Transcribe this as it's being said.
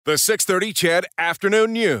The 6:30 CHED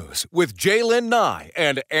Afternoon News with Jaylen Nye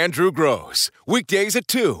and Andrew Gross. Weekdays at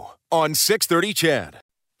 2 on 6:30 CHED.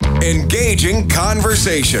 Engaging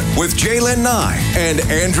conversation with Jaylen Nye and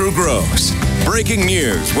Andrew Gross. Breaking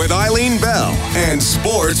news with Eileen Bell and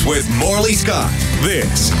sports with Morley Scott.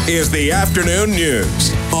 This is the Afternoon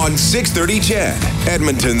News on 6:30 CHED,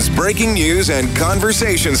 Edmonton's breaking news and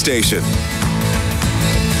conversation station.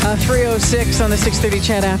 3:06 on the 6:30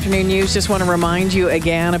 CHED Afternoon News. Just want to remind you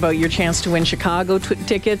again about your chance to win Chicago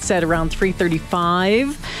tickets at around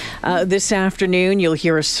 3:35 this afternoon. You'll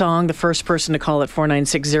hear a song. The first person to call at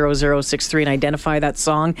 496-0063 and identify that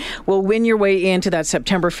song will win your way into that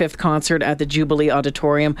September 5th concert at the Jubilee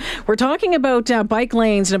Auditorium. We're talking about bike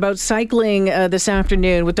lanes and about cycling this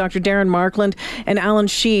afternoon with Dr. Darren Markland and Alan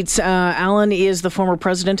Sheets. Alan is the former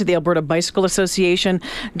president of the Alberta Bicycle Association.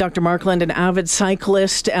 Dr. Markland, an avid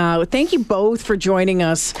cyclist. Thank you both for joining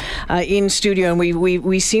us in studio, and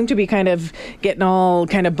we seem to be kind of getting all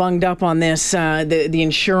kind of bunged up on this the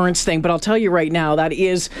insurance thing, but I'll tell you right now, that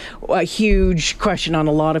is a huge question on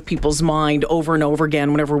a lot of people's mind over and over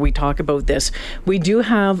again whenever we talk about this. We do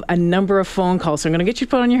have a number of phone calls, so I'm going to get you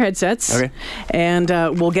to put on your headsets, okay, and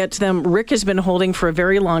we'll get to them. Rick has been holding for a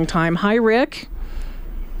very long time. Hi, Rick.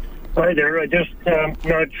 Hi there. I just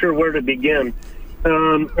not sure where to begin.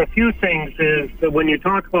 A few things is that when you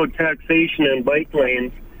talk about taxation and bike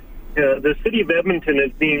lanes, the city of Edmonton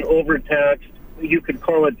is being overtaxed. You could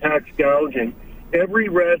call it tax gouging. Every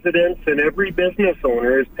residence and every business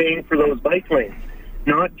owner is paying for those bike lanes,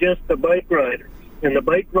 not just the bike riders. And the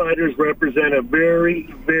bike riders represent a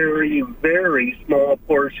very, very, very small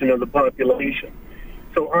portion of the population.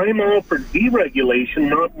 So I'm all for deregulation,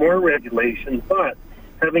 not more regulation. But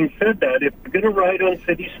having said that, if you're going to ride on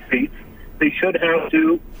city streets, they should have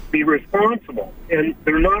to be responsible, and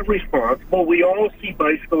they're not responsible. We all see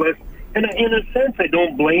bicyclists, and in a sense, I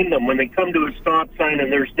don't blame them. When they come to a stop sign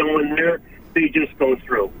and there's no one there, they just go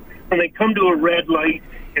through. When they come to a red light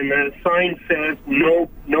and the sign says no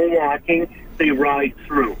walking, they ride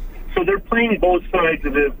through. So they're playing both sides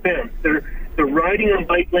of the fence. They're riding on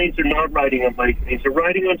bike lanes or not riding on bike lanes. They're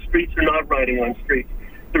riding on streets or not riding on streets.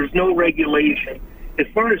 There's no regulation. As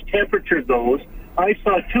far as temperature goes, I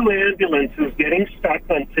saw 2 ambulances getting stuck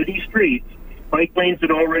on city streets. Bike lanes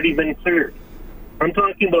had already been cleared. I'm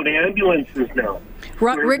talking about ambulances now.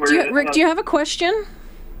 Rick, do you have a question?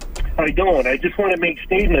 I don't. I just want to make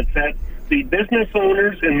statements that the business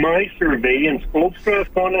owners in my survey in Scobie,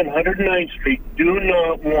 Strathcona, and 109th Street do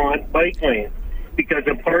not want bike lanes because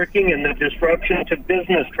of parking and the disruption to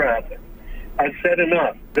business traffic. I've said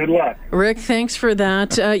enough. Good luck. Rick, thanks for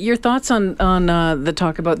that. Your thoughts on the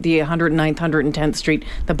talk about the 109th, 110th Street,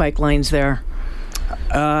 the bike lanes there?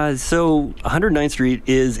 So 109th Street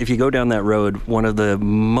is, if you go down that road, one of the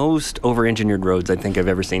most over-engineered roads I think I've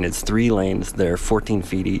ever seen. It's 3 lanes. They're 14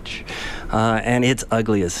 feet each. And it's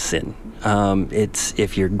ugly as sin.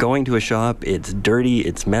 If you're going to a shop, it's dirty,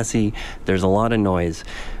 it's messy, there's a lot of noise.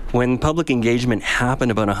 When public engagement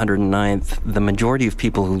happened about 109th, the majority of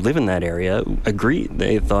people who live in that area agreed.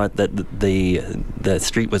 They thought that the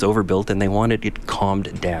street was overbuilt and they wanted it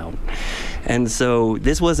calmed down. And so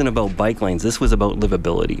this wasn't about bike lanes. This was about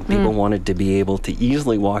livability. People wanted to be able to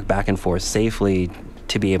easily walk back and forth safely,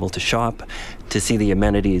 to be able to shop, to see the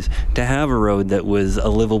amenities, to have a road that was a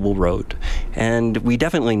livable road. And we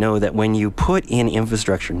definitely know that when you put in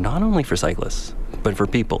infrastructure, not only for cyclists, but for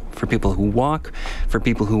people who walk, for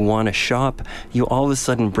people who want to shop, you all of a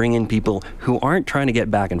sudden bring in people who aren't trying to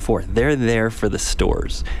get back and forth. They're there for the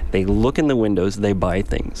stores. They look in the windows, they buy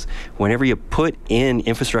things. Whenever you put in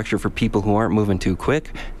infrastructure for people who aren't moving too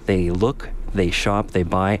quick, they look, they shop, they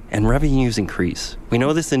buy, and revenues increase. We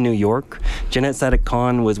know this in New York. Jeanette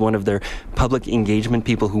Sadik-Khan was one of their public engagement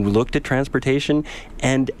people who looked at transportation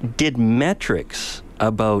and did metrics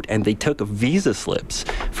about, and they took visa slips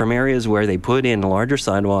from areas where they put in larger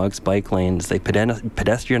sidewalks, bike lanes, they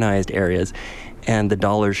pedestrianized areas, and the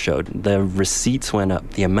dollars showed. The receipts went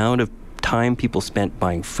up. The amount of time people spent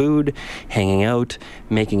buying food, hanging out,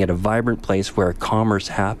 making it a vibrant place where commerce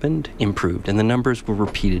happened, improved. And the numbers were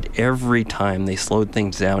repeated every time they slowed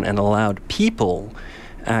things down and allowed people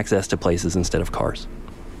access to places instead of cars.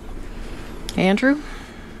 Andrew?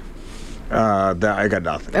 I got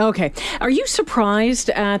nothing. Okay. Are you surprised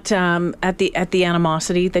at the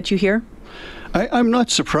animosity that you hear? I'm not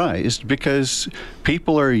surprised because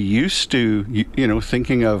people are used to,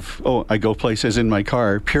 thinking of, I go places in my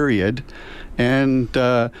car, period. And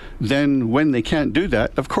then when they can't do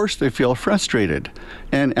that, of course they feel frustrated.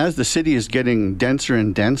 And as the city is getting denser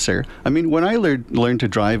and denser, I mean, when I learned to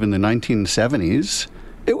drive in the 1970s,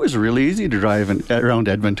 it was really easy to drive around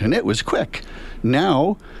Edmonton. It was quick.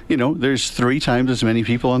 Now, there's 3 times as many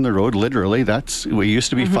people on the road. Literally, we used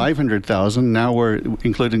to be 500,000. Now we're,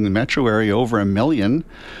 including the metro area, over 1 million.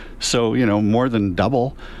 So, more than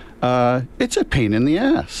double. It's a pain in the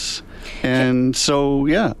ass. And so,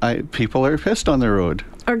 people are pissed on the road.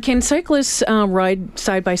 Can cyclists ride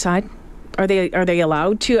side by side? Are they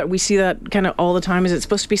allowed to? We see that kind of all the time. Is it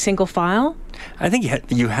supposed to be single file? I think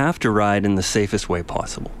you have to ride in the safest way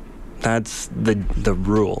possible. That's the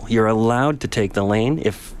rule. You're allowed to take the lane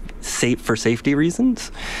for safety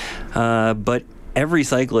reasons, but every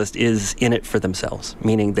cyclist is in it for themselves,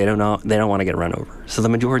 meaning they don't want to get run over. So the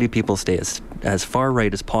majority of people stay as far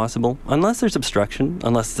right as possible, unless there's obstruction,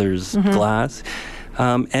 unless there's glass.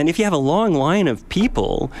 And if you have a long line of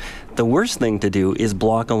people, the worst thing to do is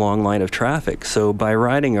block a long line of traffic. So by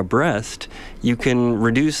riding abreast, you can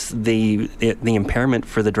reduce the impairment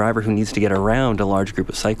for the driver who needs to get around a large group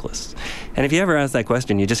of cyclists. And if you ever ask that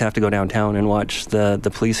question, you just have to go downtown and watch the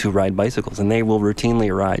police who ride bicycles, and they will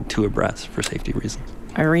routinely ride 2 abreast for safety reasons.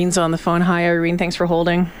 Irene's on the phone. Hi, Irene. Thanks for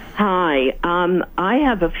holding. Hi. I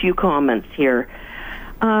have a few comments here.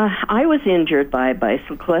 I was injured by a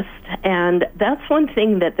bicyclist, and that's one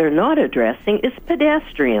thing that they're not addressing is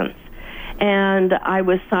pedestrians. And I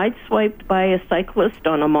was sideswiped by a cyclist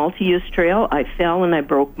on a multi-use trail. I fell and I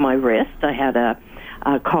broke my wrist. I had a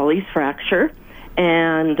Colles fracture.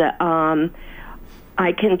 And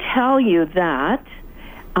I can tell you that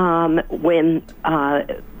when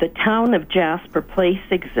the town of Jasper Place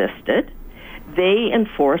existed, they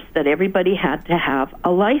enforced that everybody had to have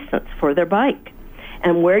a license for their bike.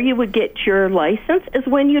 And where you would get your license is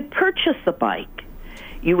when you'd purchase a bike.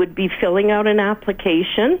 You would be filling out an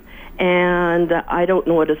application, and I don't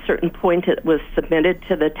know at a certain point it was submitted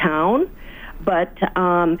to the town. But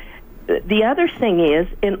the other thing is,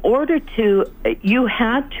 in order to, you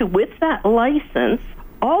had to, with that license,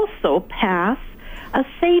 also pass a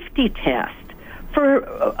safety test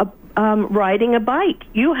for riding a bike.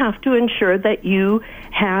 You have to ensure that you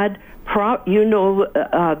had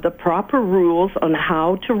the proper rules on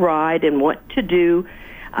how to ride and what to do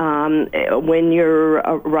when you're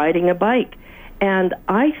riding a bike. And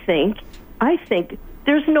I think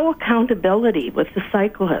there's no accountability with the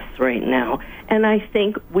cyclists right now. And I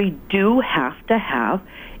think we do have to have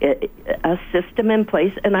a system in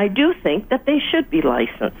place, and I do think that they should be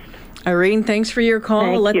licensed. Irene, thanks for your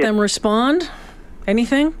call. Let them respond.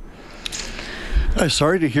 Anything?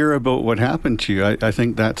 Sorry to hear about what happened to you. I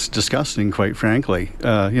think that's disgusting, quite frankly.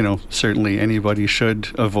 Certainly anybody should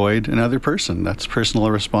avoid another person. That's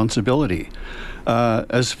personal responsibility.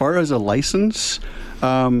 As far as a license,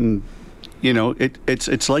 it's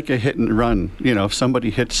like a hit and run. If somebody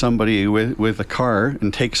hits somebody with a car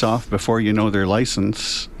and takes off before you know their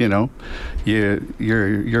license, you're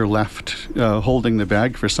left holding the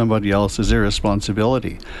bag for somebody else's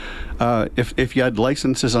irresponsibility. If you had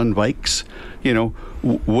licenses on bikes,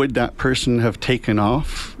 would that person have taken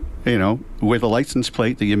off, with a license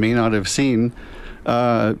plate that you may not have seen?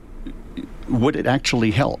 Would it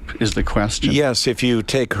actually help, is the question. Yes, if you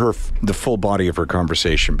take the full body of her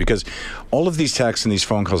conversation, because all of these texts and these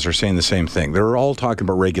phone calls are saying the same thing. They're all talking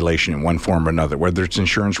about regulation in one form or another, whether it's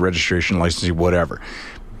insurance, registration, licensing, whatever.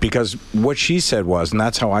 Because what she said was, and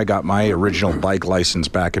that's how I got my original bike license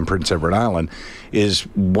back in Prince Edward Island, is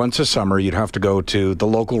once a summer you'd have to go to the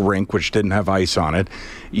local rink, which didn't have ice on it.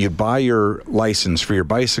 You'd buy your license for your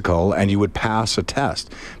bicycle and you would pass a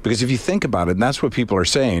test. Because if you think about it, and that's what people are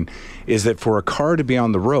saying, is that for a car to be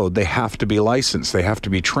on the road, they have to be licensed, they have to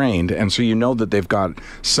be trained, and so you know that they've got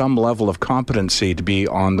some level of competency to be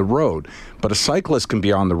on the road. But a cyclist can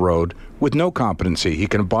be on the road with no competency. He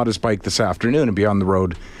can have bought his bike this afternoon and be on the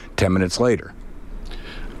road 10 minutes later.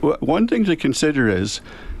 One thing to consider is,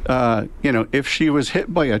 if she was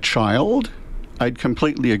hit by a child, I'd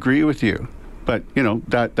completely agree with you. But,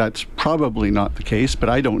 that's probably not the case, but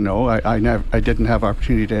I don't know. I didn't have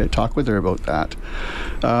opportunity to talk with her about that.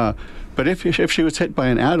 But if she was hit by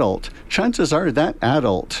an adult, chances are that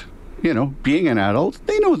adult, being an adult,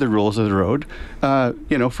 they know the rules of the road.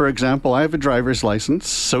 For example, I have a driver's license,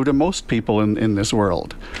 so do most people in this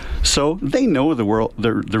world. So they know the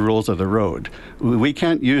rules of the road. We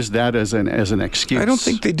can't use that as an excuse. I don't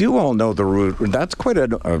think they do all know the route. That's quite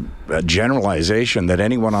a generalization that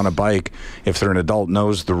anyone on a bike, if they're an adult,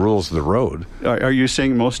 knows the rules of the road. Are you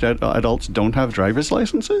saying most adults don't have driver's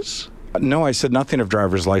licenses? No, I said nothing of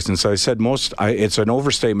driver's license. I said it's an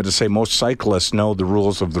overstatement to say most cyclists know the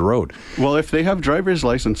rules of the road. Well, if they have driver's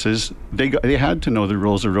licenses, they had to know the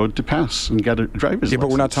rules of the road to pass and get a driver's license. Yeah, but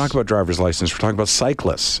we're not talking about driver's license. We're talking about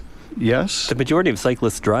cyclists. Yes. The majority of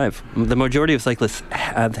cyclists drive. The majority of cyclists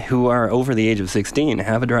who are over the age of 16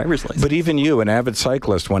 have a driver's license. But even you, an avid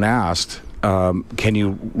cyclist, when asked, can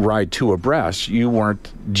you ride two abreast, you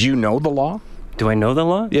weren't. Do you know the law? Do I know the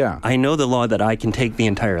law? Yeah. I know the law that I can take the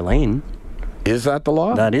entire lane. Is that the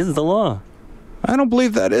law? That is the law. I don't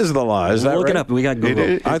believe that is the law. Is that Look right? it up. We got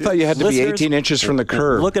Google. I thought you had to be Listeners, 18 inches from the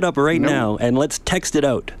curb. Look it up right now, and let's text it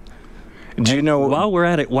out. Do you know? While we're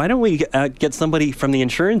at it, why don't we get somebody from the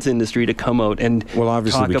insurance industry to come out and Well,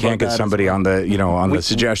 obviously talk we about can't get that as somebody well? on the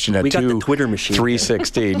suggestion at we got the Twitter machine.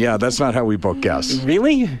 3:16. Yeah, that's not how we book guests.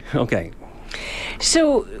 Really? Okay.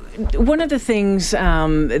 So, one of the things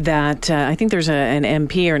that I think there's an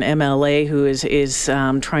MP or an MLA who is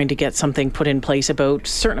trying to get something put in place about a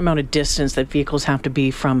certain amount of distance that vehicles have to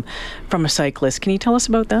be from a cyclist. Can you tell us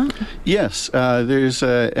about that? Yes, there's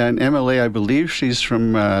an MLA, I believe she's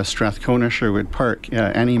from Strathcona, Sherwood Park,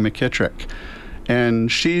 Annie McKittrick.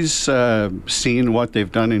 And she's seen what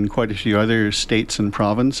they've done in quite a few other states and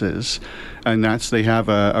provinces. And that's they have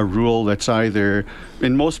a rule that's either,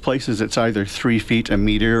 in most places, it's either 3 feet, a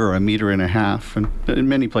meter, or a meter and a half. And in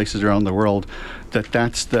many places around the world,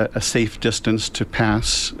 that's a safe distance to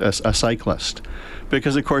pass a cyclist.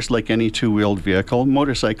 Because, of course, like any two-wheeled vehicle,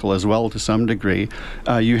 motorcycle as well to some degree,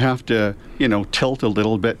 you have to, tilt a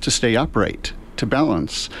little bit to stay upright, to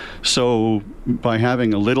balance. So by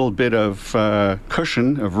having a little bit of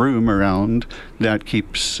cushion of room around, that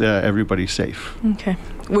keeps everybody safe. Okay.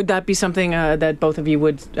 Would that be something that both of you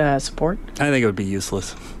would support? I think it would be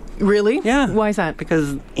useless. Really? Yeah. Why is that?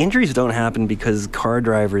 Because injuries don't happen because car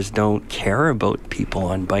drivers don't care about people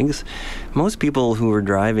on bikes. Most people who are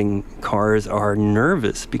driving cars are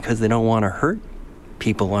nervous because they don't want to hurt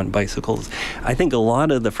people on bicycles. I think a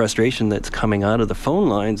lot of the frustration that's coming out of the phone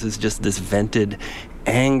lines is just this vented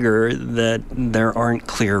anger that there aren't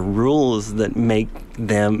clear rules that make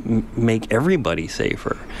everybody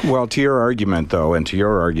safer. Well, to your argument, though, and to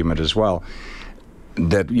your argument as well,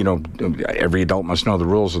 that, every adult must know the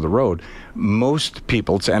rules of the road. Most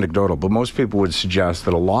people, it's anecdotal, but most people would suggest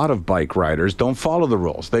that a lot of bike riders don't follow the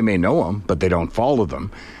rules. They may know them, but they don't follow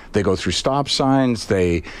them. They go through stop signs.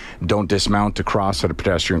 They don't dismount to cross at a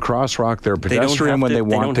pedestrian crosswalk. They're a pedestrian when they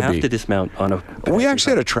want to be. They don't have to dismount on a. We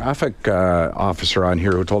actually had a traffic officer on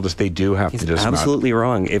here who told us they do have to dismount. Absolutely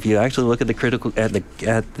wrong. If you actually look at the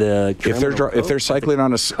if they're cycling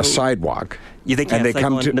on a sidewalk. They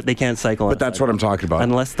can't cycle on But that's what I'm talking about.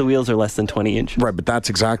 Unless the wheels are less than 20 inches. Right, but that's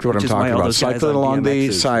exactly what I'm talking about. Cycling along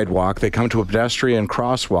the sidewalk, they come to a pedestrian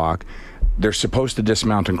crosswalk. They're supposed to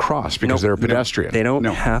dismount and cross because they're a pedestrian. They don't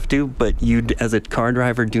have to, but you, as a car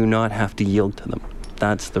driver, do not have to yield to them.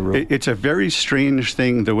 That's the rule. It's a very strange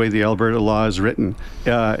thing, the way the Alberta law is written.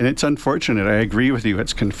 And it's unfortunate. I agree with you.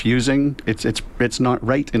 It's confusing. It's not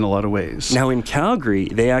right in a lot of ways. Now, in Calgary,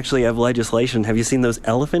 they actually have legislation. Have you seen those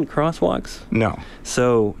elephant crosswalks? No.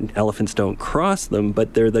 So elephants don't cross them,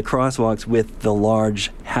 but they're the crosswalks with the large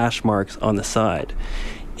hash marks on the side.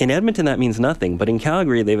 In Edmonton, that means nothing, but in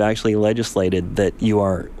Calgary, they've actually legislated that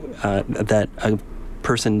that a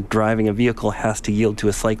person driving a vehicle has to yield to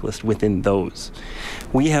a cyclist within those.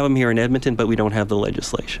 We have them here in Edmonton, but we don't have the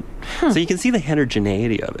legislation. So you can see the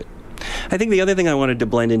heterogeneity of it. I think the other thing I wanted to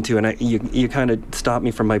blend into, and you kind of stopped me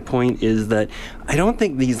from my point, is that I don't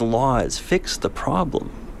think these laws fix the problem.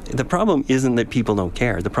 The problem isn't that people don't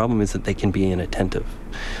care. The problem is that they can be inattentive.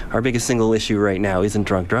 Our biggest single issue right now isn't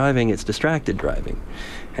drunk driving, it's distracted driving.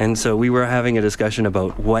 And so we were having a discussion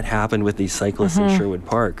about what happened with these cyclists in Sherwood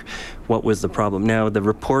Park. What was the problem? Now, the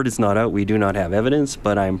report is not out. We do not have evidence,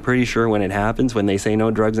 but I'm pretty sure when it happens, when they say no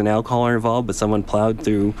drugs and alcohol are involved, but someone plowed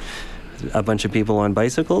through a bunch of people on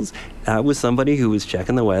bicycles, that was somebody who was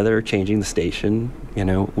checking the weather, changing the station,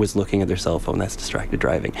 was looking at their cell phone. That's distracted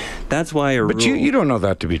driving. That's why a rule... But you don't know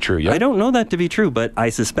that to be true yet. I don't know that to be true, but I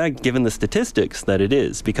suspect, given the statistics, that it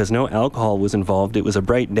is, because no alcohol was involved. It was a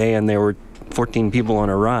bright day and there were 14 people on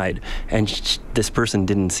a ride, and this person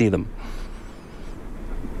didn't see them.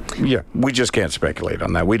 Yeah, we just can't speculate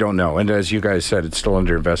on that. We don't know. And as you guys said, it's still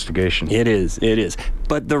under investigation. It is.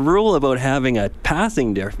 But the rule about having a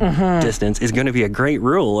passing distance is going to be a great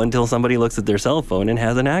rule until somebody looks at their cell phone and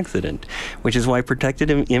has an accident, which is why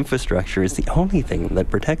protected infrastructure is the only thing that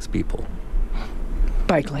protects people.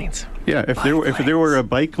 Bike lanes. Yeah, if there were a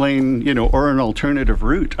bike lane, or an alternative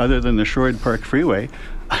route other than the Sherwood Park Freeway,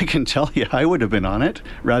 I can tell you I would have been on it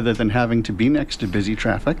rather than having to be next to busy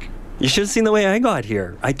traffic. You should have seen the way I got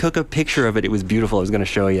here. I took a picture of it. It was beautiful. I was going to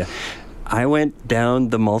show you. I went down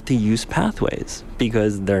the multi-use pathways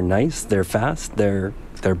because they're nice, they're fast, they're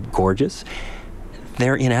gorgeous.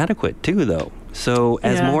 They're inadequate too, though. So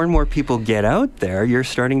as Yeah. more and more people get out there, you're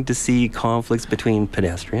starting to see conflicts between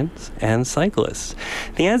pedestrians and cyclists.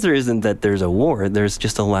 The answer isn't that there's a war, there's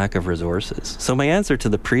just a lack of resources. So my answer to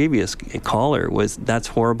the previous caller was, that's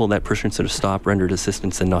horrible, that person should have stopped, rendered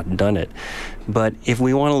assistance, and not done it. But if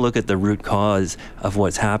we want to look at the root cause of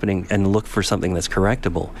what's happening and look for something that's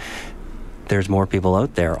correctable, there's more people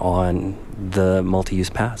out there on the multi-use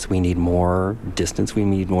paths. We need more distance, we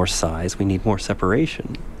need more size, we need more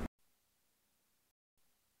separation.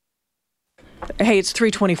 Hey, it's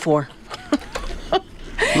 3:24.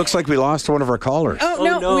 Looks like we lost one of our callers.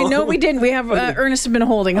 Oh, no. We didn't. We have Ernest has been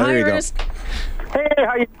holding. Oh, Hi, there you go. Ernest. Hey,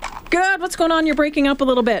 how you? Good. What's going on? You're breaking up a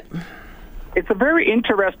little bit. It's a very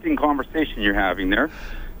interesting conversation you're having there,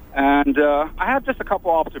 and I have just a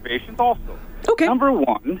couple observations also. Okay. Number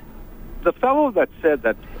one, the fellow that said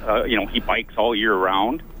that he bikes all year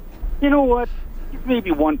round. You know what? He's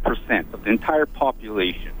maybe 1% of the entire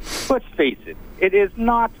population. Let's face it. It is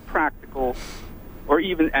not practical, or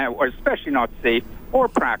especially not safe or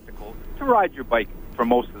practical to ride your bike for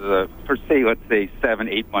let's say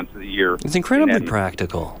 7-8 months of the year. It's incredibly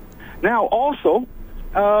practical. Now, also,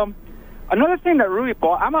 another thing that really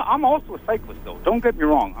I'm also a cyclist, though. Don't get me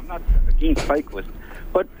wrong. I'm not against cyclists.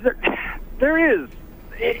 But there is,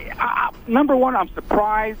 number one, I'm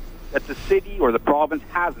surprised that the city or the province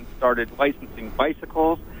hasn't started licensing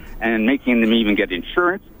bicycles and making them even get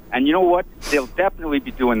insurance. And you know what? They'll definitely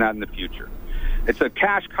be doing that in the future. It's a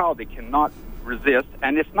cash cow they cannot resist,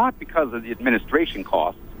 and it's not because of the administration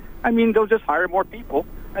costs. I mean, they'll just hire more people,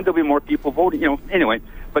 and there'll be more people voting, anyway.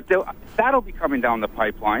 But that'll be coming down the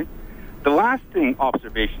pipeline. The last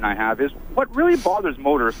observation I have is what really bothers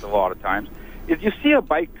motorists a lot of times is you see a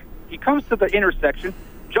bike, he comes to the intersection,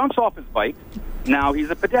 jumps off his bike, now he's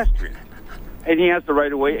a pedestrian. And he has the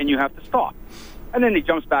right of way, and you have to stop. And then he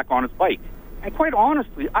jumps back on his bike. And quite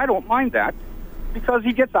honestly, I don't mind that because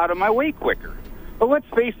he gets out of my way quicker. But let's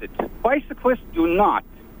face it, bicyclists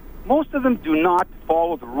most of them do not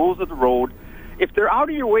follow the rules of the road. If they're out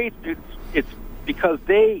of your way, it's because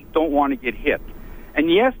they don't want to get hit.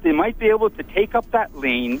 And yes, they might be able to take up that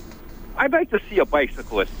lane. I'd like to see a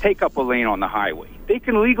bicyclist take up a lane on the highway. They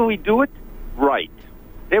can legally do it, right.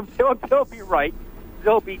 They'll be right.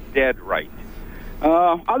 They'll be dead right.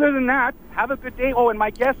 Other than that, have a good day. Oh, and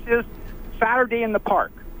my guess is Saturday in the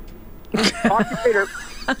park. Talk to you later.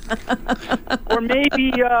 Or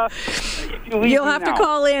maybe if you leave You'll have to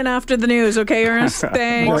call in after the news, okay, Ernest?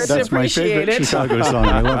 Thanks. That's my Appreciate favorite it. Chicago song.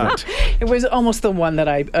 I love it. It was almost the one that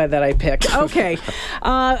I picked. Okay,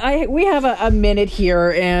 we have a minute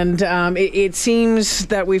here, and it seems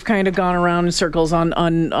that we've kind of gone around in circles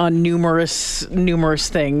on numerous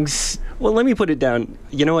things. Well, let me put it down.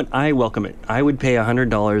 You know what? I welcome it. I would pay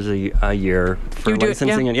 $100 a year for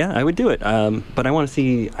licensing it. Yeah, I would do it. But I want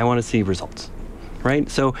to see results. Right?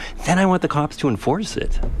 So then I want the cops to enforce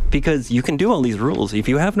it, because you can do all these rules. If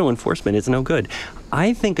you have no enforcement, it's no good.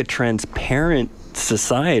 I think a transparent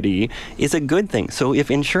society is a good thing. So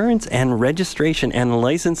if insurance and registration and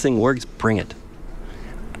licensing works, bring it.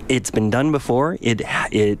 It's been done before.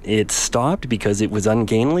 It stopped because it was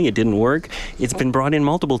ungainly. It didn't work. It's been brought in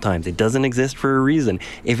multiple times. It doesn't exist for a reason.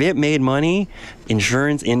 If it made money,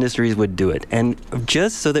 insurance industries would do it. And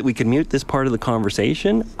just so that we could mute this part of the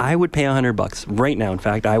conversation, I would pay $100 right now. In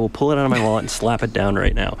fact, I will pull it out of my wallet and slap it down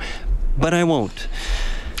right now. But I won't.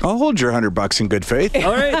 I'll hold your $100 in good faith.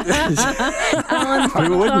 All right. Alan,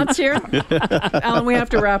 final thoughts here? Alan, we have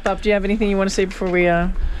to wrap up. Do you have anything you want to say before we...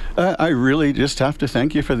 I really just have to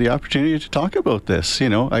thank you for the opportunity to talk about this.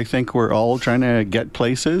 I think we're all trying to get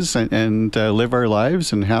places and live our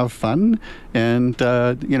lives and have fun. And,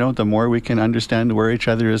 the more we can understand where each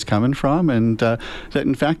other is coming from, and that,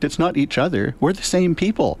 in fact, it's not each other. We're the same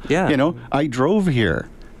people. Yeah. I drove here.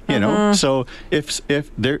 So if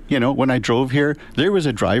there, when I drove here, there was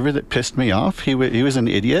a driver that pissed me off. He was an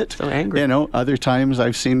idiot. So angry. Other times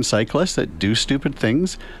I've seen cyclists that do stupid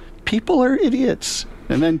things. People are idiots.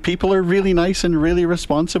 And then people are really nice and really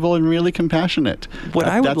responsible and really compassionate.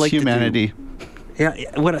 That's humanity.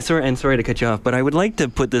 Sorry to cut you off, but I would like to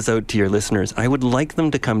put this out to your listeners. I would like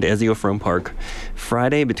them to come to Esiofrome Park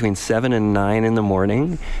Friday between 7 and 9 in the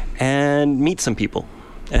morning and meet some people.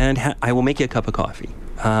 And I will make you a cup of coffee.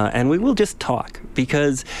 And we will just talk,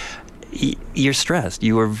 because you're stressed.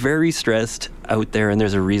 You are very stressed. out there, and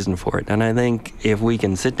there's a reason for it. And I think if we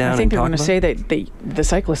can sit down I think and they're talk going to say that the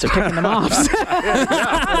cyclists are picking them off. Sorry,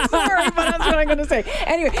 but that's what I'm going to say.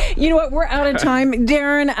 Anyway, you know what? We're out of time.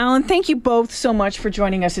 Darren, Alan, thank you both so much for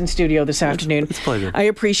joining us in studio this afternoon. It's a pleasure. I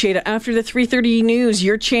appreciate it. After the 3:30 news,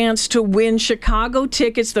 your chance to win Chicago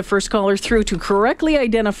tickets. The first caller through to correctly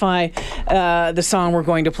identify the song we're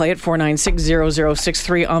going to play at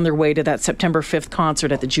 496-0063 on their way to that September 5th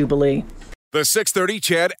concert at the Jubilee. The 6:30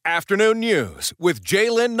 CHED Afternoon News with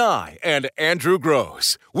Jaylen Nye and Andrew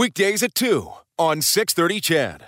Gross. Weekdays at 2 on 6:30 CHED.